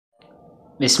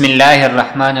بسم الله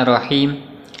الرحمن الرحیم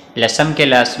لسم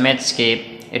کلاس میتھس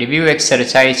کې ریویو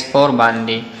ایکسرسایز 4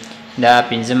 باندې دا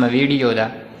پنځمه ویډیو ده.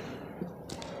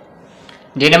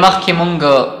 دینه مخکې مونږ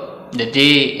د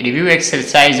دې ریویو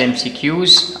ایکسرسایز ایم سی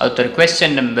کیوز او تر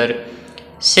کوېسچن نمبر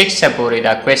 6 پورې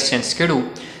دا کوېسچنز کړو.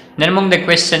 نن مونږ د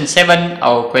کوېسچن 7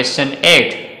 او کوېسچن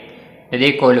 8 د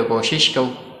دې کولو کوشش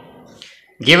کوو.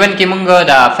 ګیون کې مونږ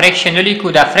دا فریکشن ولیکو.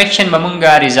 دا فریکشن به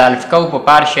مونږ ریزالف کوو په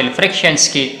پارشل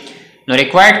فریکشنز کې. نو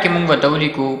ریکوایرډ کې مونږ ورته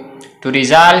ولیکو to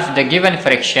resolve the given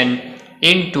fraction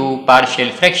into partial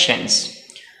fractions.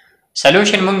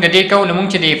 سلوشن مونږ د دې کوو. نو مونږ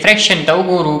چې د فریکشن ته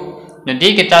وګورو نو دې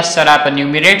کې تاسو سره په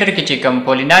نیومریټر کې چې کوم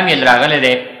پولینامیل راغلی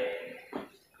دی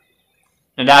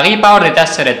نو د هغې پاور دی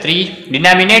تاسو سره 3.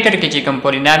 ډینامینیټر کې چې کوم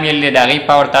پولینامیل دی د هغې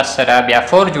پاور تاسو سره بیا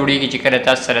 4 جوړېږي چې کله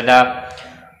تاسو سره دا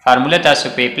فارموله تاسو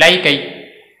په اپلای کوئ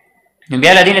نو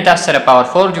بیا له دې نه تاسو سره پاور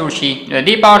 4 جوړ شي. نو د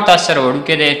دې پاور تاسو سره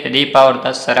وړوکی دی، د دې پاور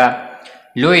تاسو سره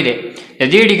لوی دی. د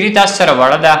دې ډیګري تاسو سره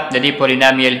وړه ده د دې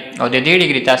پولینامیل او د دې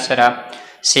ډیګري تاسو سره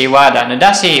سیوا ده. نو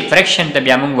داسې فریکشن ته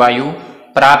بیا موږ وایو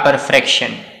پراپر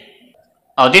فریکشن.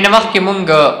 او دې نه مخکې موږ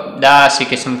داسې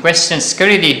قسم کوېسچنز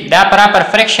کړي دي. دا پراپر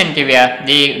فریکشن کې بیا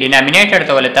د ډینامینیټر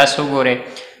ته ولې تاسو وګورئ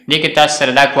دې کې تاسو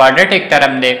سره دا کوادرټیک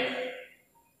ټرم دی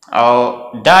او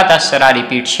دا تاسو سره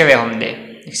ریپیټ شوی هم دی.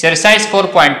 ایکسرسایز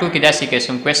 4.2 کې داسې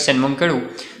قسم کوېسچن موږ کړو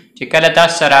چې کله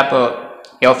تاسو سره په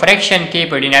یو فریکشن کې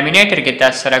په ډینامینیټر کې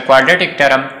تاسو سره کوادرټیک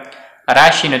ټرم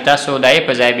راشي نو تاسو د هغې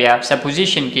په ځای بیا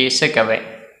سپوزیشن کې څه کوئ.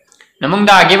 نو موږ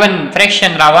دا ګیون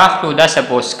فریکشن راواخلو. دا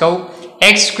سپوز کوو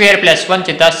ایکس سکویر پلس 1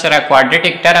 چې تاسو سره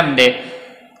کوادرټیک ټرم دی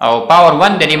او پاور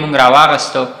 1 د دې موږ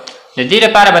راواغستو. د دې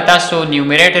لپاره به تاسو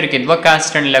نیومریټر کې دوه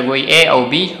کانسټنټ لګوئ a او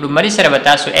b. لومړي سره به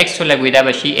تاسو x ولګوئ دا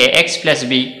به شي ax پلس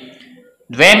b.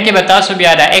 دویم کې به تاسو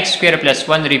بیا دا x سکویر پلس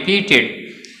 1 ریپیټډ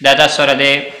دا تاسو سره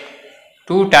دی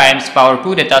 2 ټایمز پاور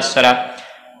 2 د تاسو سره.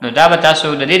 نو دا به تاسو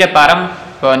د دې لپاره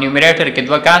په نیومریټر کې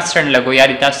دوه کانسټنټ لګوئ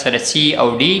یعنې تاسو سره c او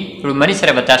d. لومړي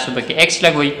سره به تاسو پکې x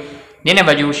لګوئ دې نه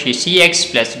به جوړ شي cx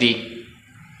پلس d.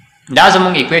 دا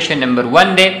زموږ ایکویشن نمبر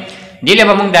 1 دی. دې له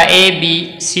به موږ دا a b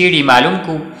c d معلوم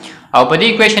کو او په دې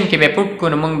ایکویشن کې به پوټ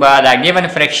کو نو موږ به دا ګیون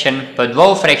فریکشن په دوو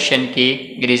فریکشن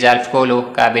کې ریزالف کولو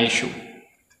قابل شو.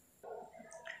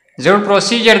 زړ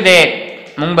پروسیجر دی.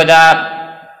 موږ به دا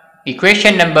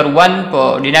ایکویشن نمبر 1 په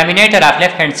ډینامینیټر اف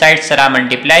لیفټ هینډ سایډ سره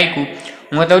ملټیپلای کو.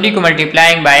 موږ ته ولیکو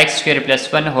ملټیپلایینګ بای ایکس سکویر پلس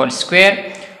 1 هول سکویر.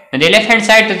 نو د لیفټ هینډ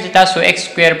سایډ ته تاسو ایکس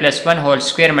سکویر پلس 1 هول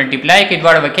سکویر ملټیپلای کړئ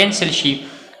دواړه به کینسل شي.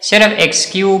 صرف ایکس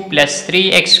کیوب پلس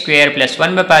 3 ایکس سکویر پلس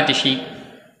 1 به پاتې شي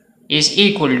is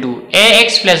equal to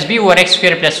ax plus b or x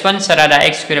square plus 1 سره دا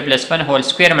x square plus 1 whole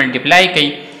square ملټیپلای کړئ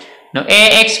نو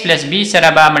ax plus b سره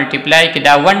به ملټیپلای کې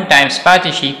دا 1 ټایمز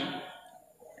پاتې شي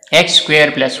x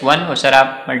square plus 1 او سره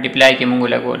ملټیپلای کې موږ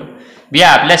لګولو بیا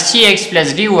پلس cx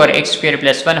plus d or x square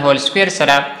plus 1 whole square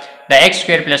سره دا x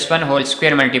square plus 1 whole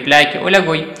square ملټیپلای کې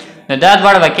ولګوئ نو دا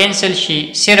دواړه به کینسل شي.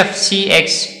 صرف cx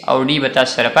او d به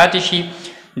تاسو سره پاتې شي.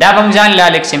 دا به موږ ځان لا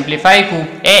لږ سمپلیفای کړو.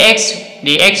 ax د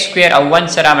x سکویر او 1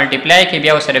 سره ملټیپلای کوي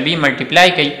بیا سره b ملټیپلای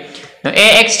کوي نو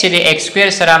ax چې د x سکویر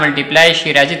سره ملټیپلای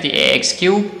شي راځي د ax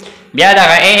کیوب بیا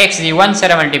دغه ax د 1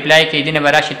 سره ملټیپلای کوي دینه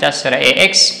به راشي تاسو سره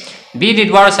ax b د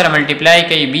دواړو سره ملټیپلای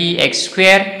کوي bx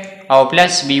سکویر او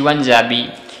پلس b1 ځا b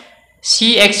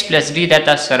cx پلس d دا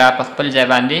تاسو سره په خپل ځای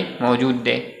باندې موجود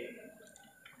دی.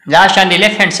 دا شان د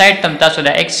لیفټ هینډ سایډ تم تاسو د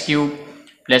x کیوب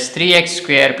پلس 3x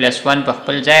سکویر پلس 1 په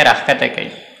خپل ځای راښکته کوي.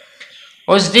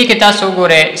 اوس دې کې تاسو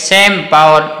وګورئ سیم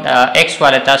پاور د x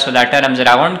والا تاسو دا ټرمز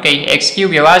راغونډ کوي. x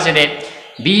کیوب یوازې دی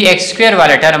bx سکویر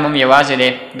والا ټرم هم یوازې دی.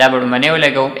 دا به لومړنی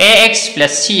ولګوو ax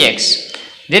پلس cx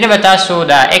دې نه به تاسو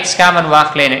دا x کامن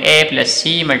واخلئ نو a پلس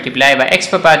c ملټیپلای به x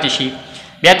په پاتې شي.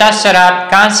 بیا تاسو سره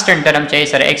کانسټنټ ټرم چې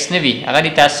سره x نه وي هغه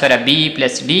دی تاسو سره b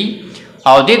پلس d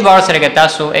او دې دواړو سره که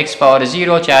تاسو x پاور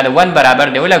 0 چې د 1 برابر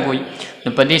دی ولګوئ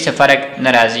نو په دې څه فرق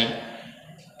نه راځي.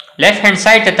 لیفټ هینډ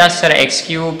سایډ ته تاسو سره x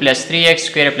کیوب پلس 3x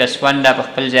سکویر پلس 1 دا په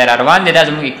خپل ځای را روان دی. دا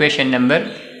زموږ ایکویشن نمبر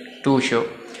 2 شو.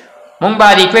 موږ به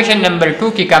د ایکویشن نمبر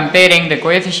 2 کې کمپیرینګ د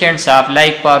کویفیشینټس آف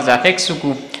لایک پاورز آف x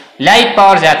وکړو. لایک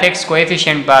پاورز آف x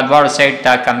کویفیشینټ به دواړو سایډ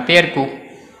ته کمپیر کو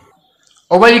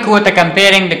او به لیکو ورته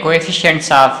کمپیرینګ د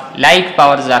کویفیشینټس آف لایک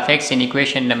پاورز آف x ان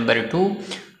ایکویشن نمبر 2.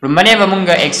 لومړنی به موږ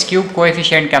x کیوب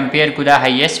کویفیشینټ کمپیر کو دا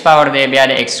هایست پاور دی بیا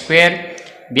د x سکویر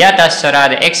بیا تاسو سره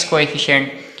د x کویفیشینټ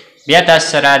بیا تاسو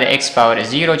سره د x پاور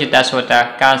 0 چې تاسو ته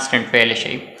کانسټنټ ویلی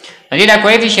شئ. نو دې دا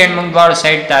کویفیشینټ موږ دواړو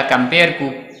سایډ ته کمپیر کو.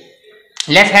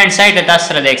 لیفټ هینډ سایډ ته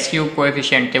تاسو سره د x کیوب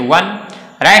کویفیشینټ دی 1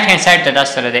 رایټ هینډ سایډ ته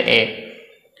تاسو سره د a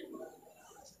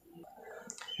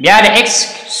بیا د x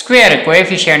سکویر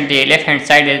کویفیشینټ دی لیفټ هینډ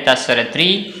سایډ ته تاسو سره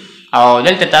 3 او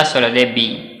دلته تاسو سره د b.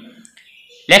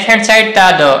 لیفټ هینډ سایډ ته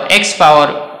د x پاور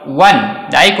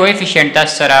 1 دای کوفیشینټ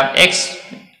تاسو سره x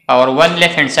اور 1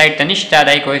 لیفت هاند سایډ ته نشته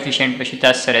دای کوفیشینټ بشي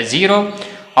تاسو سره 0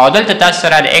 او دلته تاسو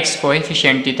سره د x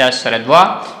کوفیشینټ دی تاسو سره 2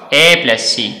 a plus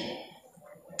c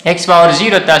x پاور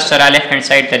 0 تاسو سره لیفت هاند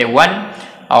سایډ ته 1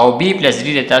 او b plus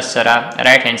d تاسو سره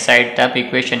رائټ هاند سایډ ته په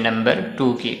ایکویشن نمبر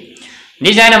 2 کې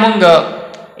دې ځای نه موږ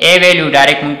a ویلیو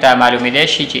ډایرکټ موږ ته معلومیدای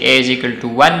شي چې a is equal to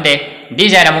 1 دی دې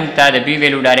ځای نه موږ ته د b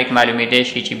ویلیو ډایرکټ معلومیدای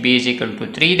شي چې b is equal to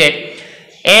 3 دی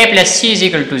a plus c is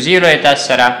equal to 0 تاسو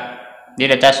سره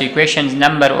دې تاسو ایکویشن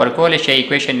نمبر ورکول شي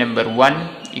ایکویشن نمبر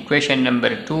 1 ایکویشن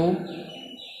نمبر 2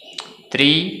 3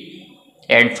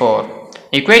 and 4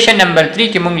 ایکویشن نمبر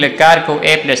 3 کې موږ لکار کو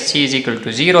a plus c is equal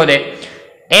to 0 دی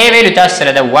a ویلیو تاسو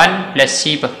سره د 1 plus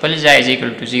c په خپل ځای is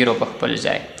equal to 0 په خپل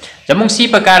ځای زموږ c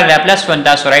په کار د پلس 1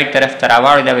 تاسو رائټ طرف ته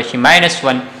راوړئ دا به شي ماینس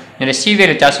 1 نو د c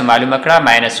ویلیو تاسو معلومه کړه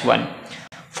ماینس 1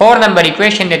 4 نمبر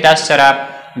ایکویشن دی تاسو سره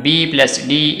b plus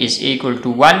d is equal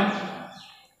to 1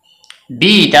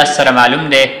 b تاسو سره معلوم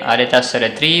دی او تاسو سره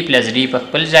 3 plus d په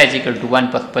خپل ځای is equal to 1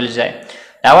 په خپل ځای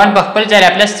دا 1 په خپل ځای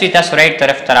پلس 3 تاسو رائټ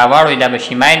طرف ته راوړئ دا به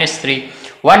شي ماینس 3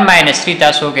 1 minus 3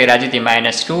 تاسو کې راځي دی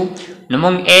ماینس 2 نو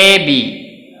موږ a b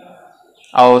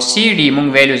او c d موږ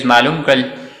ویلیوز معلوم کړل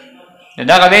نو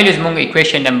دغه ویلیوز موږ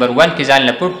ایکویشن نمبر 1 کې ځان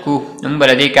له پټ کو موږ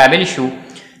به دې قابل شو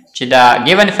چې دا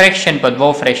ګیون فریکشن په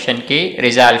دوو فریکشن کې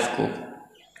ریزالو کو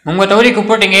موږ ورته ولیکو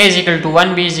putting a is equal to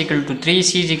 1 b is equal to 3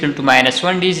 c is equal to minus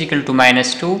 1 d is equal to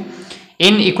minus 2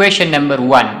 in equation number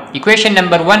 1 equation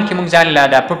number 1 کې موږ ځان له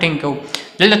دا putting کو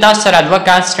دلته تاسو سره دوه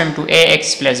کانسټنټ to a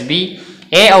x plus b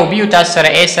a او b تاسو سره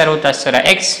a سره تاسو سره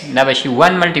x دا به شي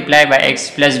 1 multiply by x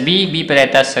plus b b پر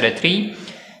تاسو سره 3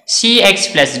 cx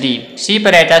plus d c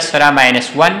پر تاسو سره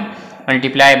minus 1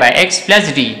 multiply by x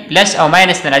plus d plus او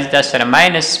minus نه راځي تاسو سره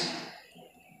minus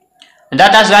دا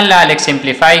تاسو ځان له لیک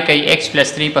سمپلیفای کوي x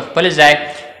plus 3 په خپل ځای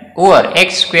اور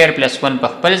x square plus 1 په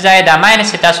خپل ځای دا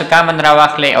minus تاسو کامن را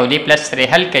واخلئ او دې plus سره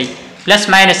حل کوي plus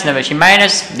minus نه بشي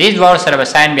minus دې دوه سره به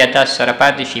ساين بیا تاسو سره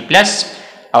پاتې شي plus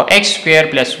او x square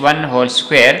plus 1 whole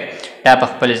square دا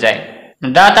په خپل ځای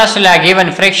دا تاسو لا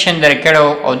ګیون فریکشن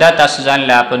درکړو او دا تاسو ځان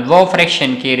لا په دوه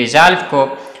فریکشن کې ریزالو کو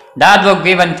دا دوه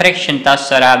ګیون فریکشن تاسو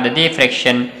سره د دې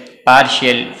فریکشن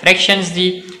پارشل فریکشنز دي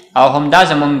او هم دا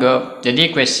زمونږ د دې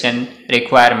کوېسچن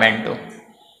ریکوایرمنټ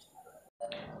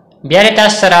بیا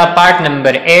تاسو سره پارت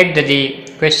نمبر 8 د دې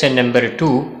کوېسچن نمبر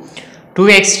 2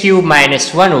 2x cube minus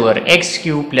 1 over x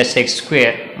cube plus x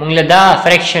square موږ له دا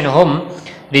فریکشن هم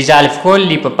ریزالو کول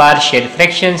دی په پارشل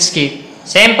فریکشنز کې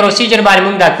سیم پروسیجر باندې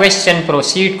موږ دا کوېسچن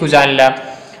پروسیډ کو ځان له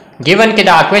ګیون کې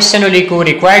دا کوېسچن ولیکو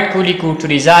ریکوایرډ کو لیکو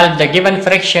ټو ریزالو د ګیون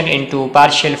فریکشن انټو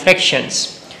پارشل فریکشنز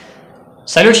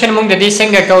سولوشن موږ د دې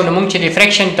څنګه کوو نو موږ چې د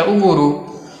فریکشن ته وګورو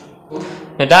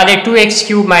نو دا د 2x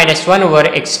cube minus 1 over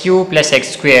x cube plus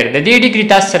x square د دې ډیګري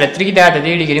تاسو سره 3 ده د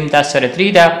دې ډیګري تاسو سره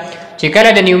 3 ده چې کله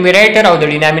د نیومریټر او د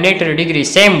ډینامینیټر ډیګري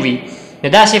سیم وي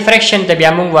نو دا سي فریکشن ته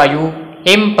بیا موږ وایو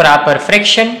امپراپر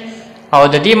فریکشن او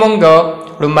د دې موږ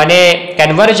لومړنی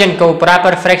کنورژن کوو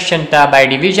پراپر فریکشن ته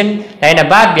بای ډیویژن دا نه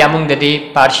بعد بیا موږ د دې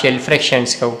پارشل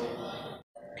فریکشنز کوو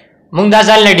موږ دا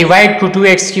ځل نه ډیوایډ کو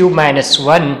 2x cube minus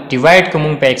 1 ډیوایډ کو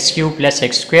موږ په x cube plus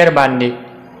x square باندې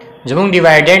زموږ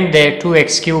ډیوایډنټ دی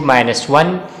 2x cube minus 1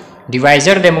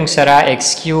 ډیوایزر دی موږ سره x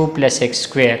cube plus x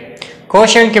square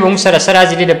کوشن کې موږ سره سره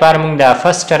ځدی لپاره موږ دا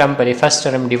فرست ټرم په فرست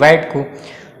ټرم ډیوایډ کو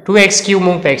 2x cube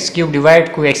موږ په x cube ډیوایډ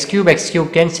کو x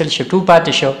cube کینسل شو 2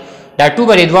 پاتې شو دا 2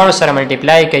 بری دواړو سره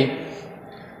ملټیپلای کوي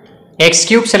x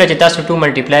cube سره چې تاسو 2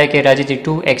 ملټیپلای کوي راځي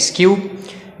 2x cube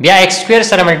بیا x square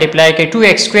سره ملټیپلای کوي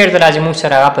 2x square د راځي موږ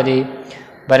سره هغه په دې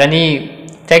برني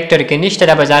فیکټر کې نشته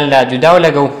دا به ځان لا جدا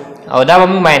ولګو او دا به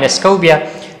موږ ماینس کوو بیا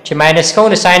چې ماینس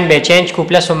کوو نو ساين به چینج کو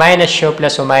پلس او ماینس شو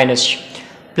پلس او ماینس شو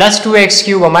plus 2x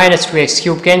cube او minus 2x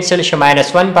cube cancel شو minus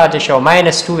 1 پاتې شو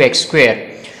minus 2x square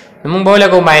نو موږ به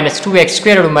ولګو minus 2x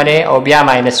square لومړی او بیا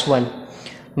minus 1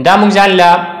 دا موږ ځان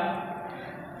لا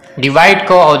ډیوایډ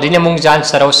کو او دینه موږ ځان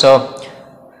سره اوس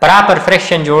پراپر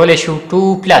فریکشن جوړول شو 2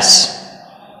 plus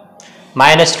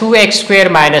minus 2x square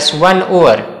minus 1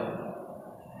 over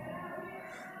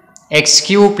x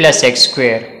cube plus x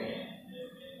square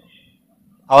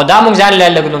او دا موږ ځان له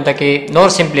لګونو ته کې نور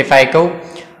سمپلیفای کو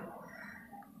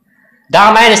دا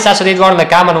ماینس تاسو دې دوړ نه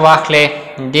کامن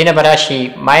واخلې دینه براشي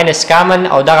ماینس کامن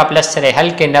او دا پلس سره حل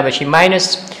کې نه بشي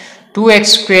ماینس 2x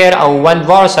square او 1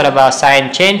 ور سره به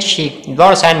ساين چینج شي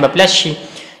ور ساين به پلس شي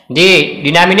دی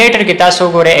ډینامینیټر کې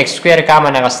تاسو ګوره x square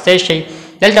کامن غسته شي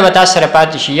دلته به تاسو سره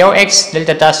پاتې شي یو x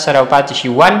دلته تاسو سره پاتې شي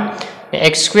 1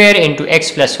 x square into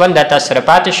x plus 1 دا تاسو سره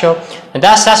پاتې شو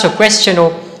دا تاسو کوېسچنو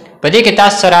په دې کې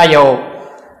تاسو سره یو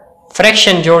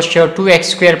فریکشن جوړ شو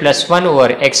 2x square plus 1 over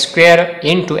x square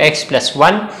into x plus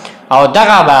 1 او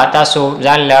دغه به تاسو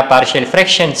ځان له پارشل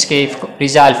فریکشنز کې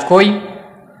ریزالو کوئ.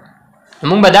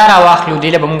 مونږ به دا راواخلو دې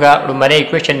له به مونږ لومړی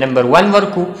اکویشن نمبر 1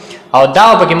 ورکو او دا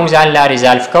به کې مونږ ځان له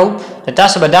ریزالو کوو. نو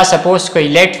تاسو به دا سپوز کوئ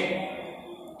لیټ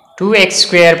 2x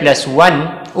square plus 1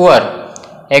 or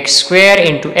x square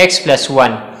into x plus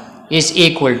 1 is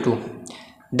equal to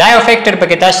دا یو فیکټر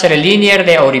پکې تاسو سره لینیر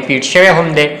دی او ریپیټ شوی هم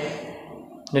دی.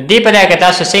 نو دې په ځای کې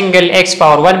تاسو سنگل x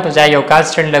پاور 1 په ځای یو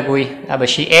کانسټنټ لګوئ دا به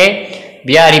شي a،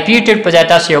 بیا ریپیټډ په ځای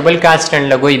تاسو یو بل کانسټنټ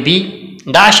لګوئ b.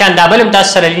 دا شان دا بل هم تاسو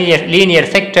سره لینیر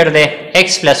فیکټر دی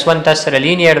x plus 1 تاسو سره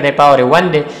لینیر دی پاور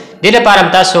 1 دی. دې لپاره هم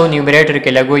تاسو نیومریټر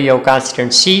کې لګوئ یو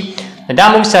کانسټنټ c. دا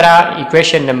مونږ سره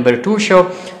اکویشن نمبر 2 شو.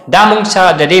 دا مونږ سره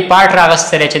د دې پارت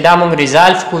راغستلی چې دا مونږ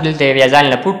ریزالو کو دلته بیا ځان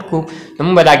له پوټ کو. نو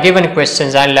مونږ به دا ګیون کوېسچن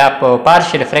ځان له په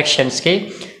پارشل فریکشنز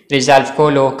کې ریزالو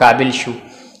کولو قابل شو.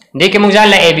 دې کې مونږ ځان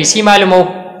له اے بي سي معلومو.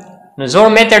 نو زوړ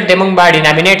میتھډ دی مونږ به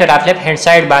ډینامینیټر اف لیفټ هینډ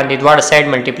سایډ باندې دواړه سایډ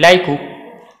ملټیپلای کو.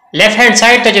 لیفټ هینډ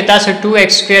سایډ ته چې تاسو 2x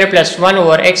سکویر پلس 1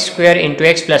 اوور x سکویر انټو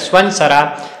x پلس 1 سره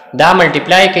دا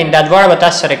ملټیپلای کړئ. دا دواړه به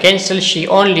تاسو سره کینسل شي.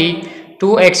 اونلی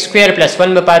 2x سکویر پلس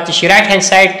 1 به پاتې شي. رائټ هینډ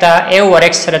سایډ ته a اوور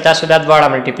x سره تاسو دا دواړه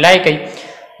ملټیپلای کړئ.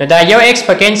 نو دا یو x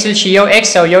په کینسل شي، یو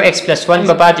x او یو x پلس 1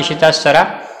 به پاتې شي تاسو سره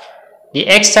د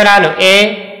x سره. نو a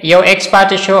یو x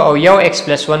پاتې شو او یو x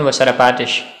پلس 1 ورسره پاتې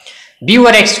شي. b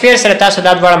اوور x سکویر سره تاسو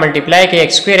دا دواړه ملټیپلای کړئ.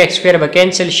 x سکویر به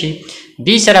کینسل شي،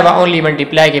 b سره به اونلی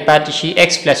ملټیپلای کې پاتې شي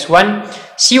x پلس 1.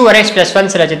 c اوور x پلس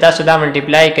 1 سره چې تاسو دا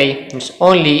ملټیپلای کړئ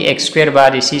اونلی x سکویر به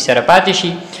د c سره پاتې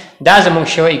شي. دا زموږ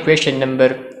شو اکویشن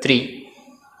نمبر 3.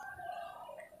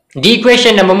 دی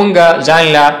اکویشن نه مونږ ځان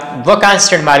له دوه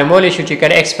کانسټنټ معلومولی شو چې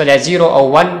کله x په ځای 0 او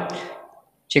 1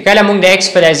 چې کله مونږ د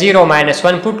x په ځای 0 ماینس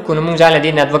 1 پوټ کړو نو مونږ ځان له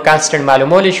دې نه دوه کانسټنټ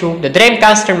معلومولی شو. د دریم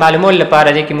کانسټنټ معلومولو لپاره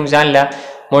دی کې مونږ ځان له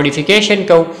موډیفیکیشن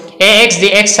کوو. ax د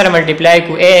x سره ملټیپلای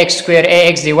کو، ax سکویر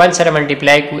ax د 1 سره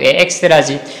ملټیپلای کو، ax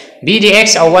راځي b د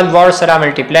x او 1 دواړو سره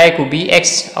ملټیپلای کو، bx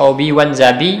او b1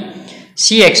 ځا b،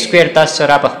 cx سکویر تاسو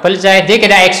سره په خپل ځای. دې کې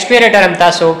دا x سکویر ټرم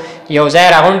تاسو یو ځای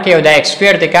راغون کې او دا x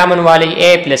سکویر د کامن والی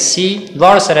a پلس c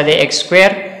دواړو سره د x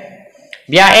سکویر،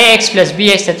 بیا ax پلس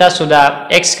bx ته تاسو دا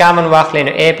x کامن واخلئ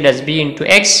نو a پلس b انټو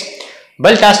x.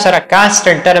 بل تاسو سره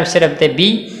کانسټنټ ټرم صرف د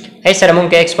b، ای سره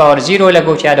مونږ x پاور 0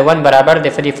 لګو چې دا 1 برابر دی،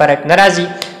 فدې فرق نه راځي.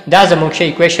 دا زموږ شي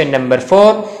اکویشن نمبر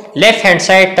 4. لیفټ هینډ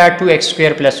سایډ ته 2x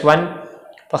سکویر پلس 1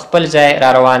 په خپل ځای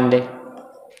را روان دی.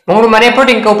 مونږ باندې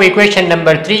پټینګ کو په اکویشن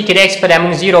نمبر 3 کې د x په ځای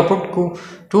مونږ 0 پټ کو.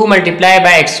 2 ملټیپلای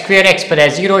بای x سکویر x په ځای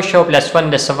 0 شو پلس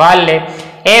 1 د سوال له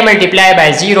a ملټیپلای بای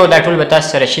 0 دا ټول به تاسو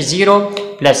سره شي 0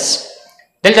 پلس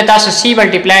دلته تاسو c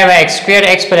ملټیپلای بای x سکویر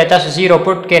x په ځای تاسو 0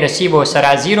 پټ کې نو c به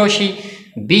سره 0 شي.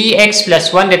 bx پلس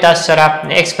 1 د تاسو سره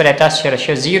x په ځای تاسو سره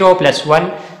شي 0 پلس 1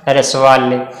 د سوال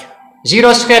له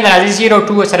 0 سکویر راځي 0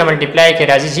 2 سره ملټیپلای کې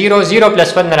راځي 0 0 پلس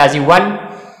 1 راځي 1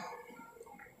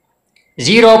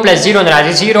 0 plus 0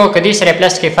 ناراضي 0 کدي سره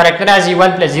پلس کې فرق ناراضي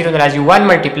 1 plus 0 ناراضي 1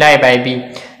 multiply by b.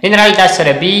 ان رال تاسو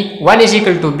سره b 1 is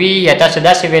equal to b یا تاسو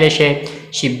دا څه ویل شي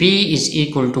چې b is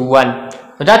equal to 1.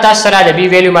 نو دا تاسو سره د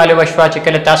b ویلیو معلومه شو چې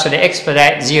کله تاسو د x په ځای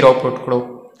 0 پټ کړو.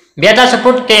 بیا تاسو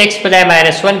پټ کې x په ځای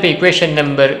 -1 په اکویشن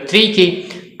نمبر 3 کې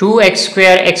 2x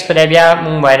سکویر x په ځای بیا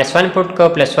موږ -1 پټ کو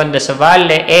پلس 1 د سوال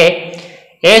له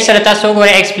a سره تاسو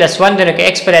وګورئ x پلس 1 دنه کې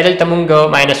x پر دلته مونږ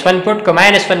 -1 پټ کو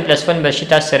 -1 پلس 1 بشي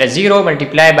تاسو سره 0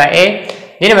 ملټیپلای بای a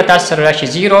دنه به تاسو سره راشي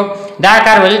 0. دا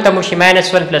کار ولته مو شي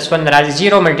 -1 پلس 1 راځي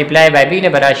 0 ملټیپلای بای b نه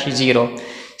براشي 0.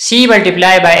 c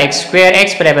ملټیپلای بای x سکویر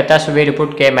x پر به تاسو ویلو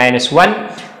پټ کې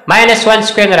 -1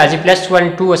 سکویر راځي پلس 1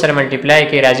 2 سره ملټیپلای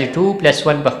کې راځي 2 پلس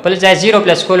 1 بخپل ځای 0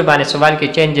 پلس کول باندې سوال کې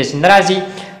چینجز ناراضي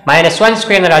 -1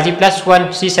 سکویر راځي پلس 1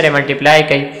 c سره ملټیپلای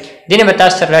کوي دینه به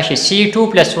تاسو سره راشي c 2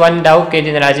 پلس 1 داو کې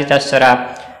دین راځي تاسو سره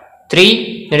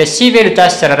 3 نو c ویلو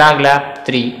تاسو سره راغله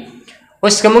 3.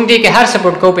 اوس کوم دی کې هر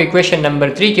سپورټ کو په اکویشن نمبر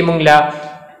 3 کې مونږ لا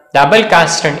ډبل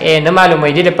کانسټنټ a نه معلومه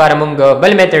دی لپاره مونږ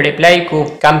بل میتھډ اپلای کو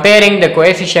کمپیرینګ د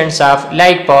کوافیشنټس اف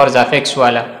لایک پاورز اف x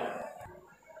والا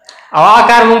او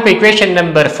کار مونږ په اکویشن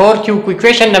نمبر 4 کې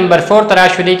اکویشن نمبر 4 ترا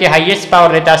شو دی کې هایست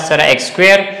پاور د تاسو سره x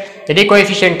سکویر د دې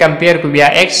کوافیشنټ کمپیر کو بیا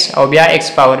x او بیا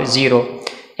x پاور 0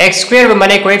 x سکویر به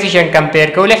باندې کوافیشنټ کمپیر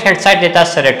کو لیفټ هاند سایډ د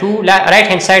تاسو سره 2 رائټ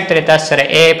هاند سایډ ته تاسو سره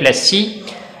a پلس c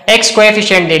x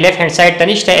کوافیشنټ دی لیفټ هاند سایډ ته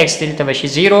نشته x دلته بشي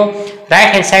 0 رائټ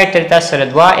هاند سایډ ته تاسو سره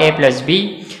 2 a پلس b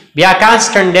بیا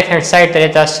کانسټنټ لیفټ هاند سایډ ته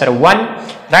تاسو سره 1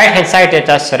 رائټ هاند سایډ ته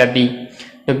تاسو سره b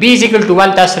نو b is equal to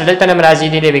 1 تاسو سره دلته نم راځي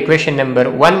دی د اکویشن نمبر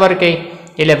 1 ورکې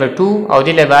دی لیول 2 او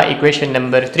دی لیول اکویشن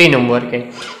نمبر 3 نوم ورکې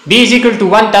b is equal to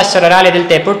 1 تاسو سره را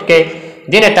دلته پټ کې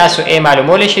دینه تاسو a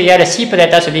معلومول شي یا د c په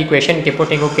تاسو د اکویشن کې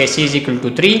پټینګ وکړئ c is equal to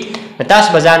 3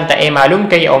 تاسو بزان ته a معلوم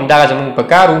کړئ او دا زموږ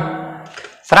پکارو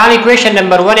فرام equation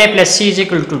number 1a plus c is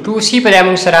equal to 2c په دې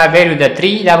موږ سره ویلیو د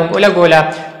 3 دا موږ ولګوله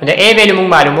د a ویلیو موږ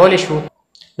معلومول شو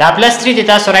دا پلس 3 د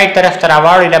تاسو رائټ طرف ته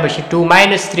راوړی دا بشي 2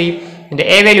 minus 3 د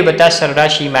a ویلیو به تاسو سره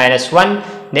راشي minus 1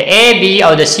 د a b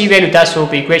او د c ویلیو تاسو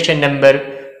په equation number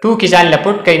 2 کې ځان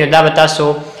لپټ کړئ نو دا به تاسو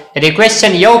د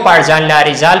equation یو پارت ځان لا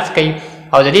ریزالف کړئ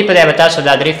او د دې په ځای به تاسو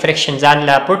دا درې فریکشن ځان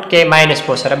لا پټ کړئ ماینس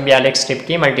په سره بیا لږ سټیپ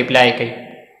کې ملټیپلای کړئ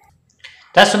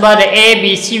تاسو به د a b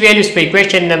c ویلیوز په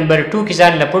equation number 2 کې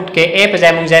ځان لا پټ کړئ a په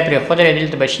ځای موږ ځای پرې ښودلی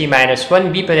دلته به شي -1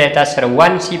 b په ځای تاسو سره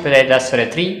 1 c په ځای تاسو سره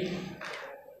 3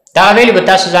 دا ویلیو به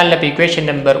تاسو ځان لا په equation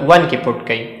number 1 کې پټ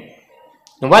کړئ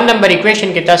نو 1 نمبر equation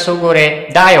کې تاسو ګورئ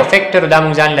دا یو فیکټر دا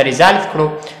موږ ځان لا ریزالف کړو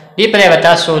دې په ځای به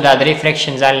تاسو دا درې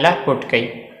فریکشن ځان لا پټ کړئ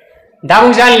دا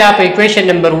موږ ځان لا په equation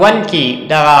number 1 کې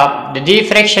دا د دې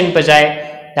فریکشن په ځای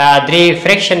دا درې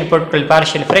فریکشن پټ کړل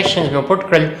پارشل فریکشنز مو پټ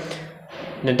کړل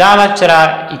نو دا سره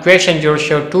equation جوړ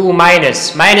شو 2 minus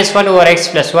 1 over x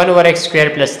plus 1 over x square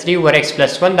plus 3 over x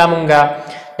plus 1 دا موږ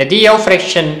د دې یو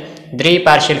فریکشن درې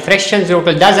پارشل فریکشنز جوړ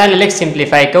کړل دا ځان لږ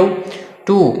سمپلیفای کوو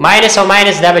 2 minus او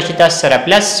minus دا به شي تاسو سره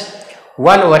پلس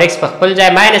 1 over x په خپل ځای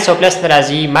minus او پلس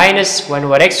ناراضي minus 1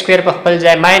 over x square په خپل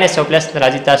ځای minus او پلس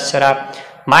ناراضي تاسو سره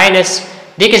minus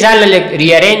دې کې ځان لږ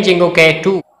ریارینجینګ وکړئ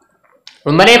 2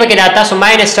 لومړی به کې دا تاسو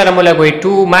minus سره مو لګوئ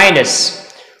 2 minus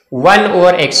 1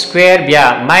 over x square بیا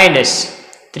minus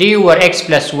 3 over x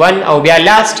plus 1 او بیا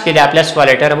لاست کې دا پلس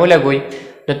والا ټرم ولګوئ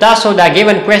نو تاسو دا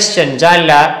given question ځان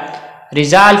لا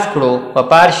ریزالف کړو په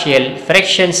پارشل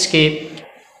فریکشنز کې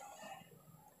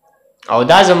او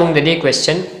دا زموږ د دې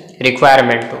کوېسچن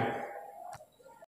ریکوایرمنټ و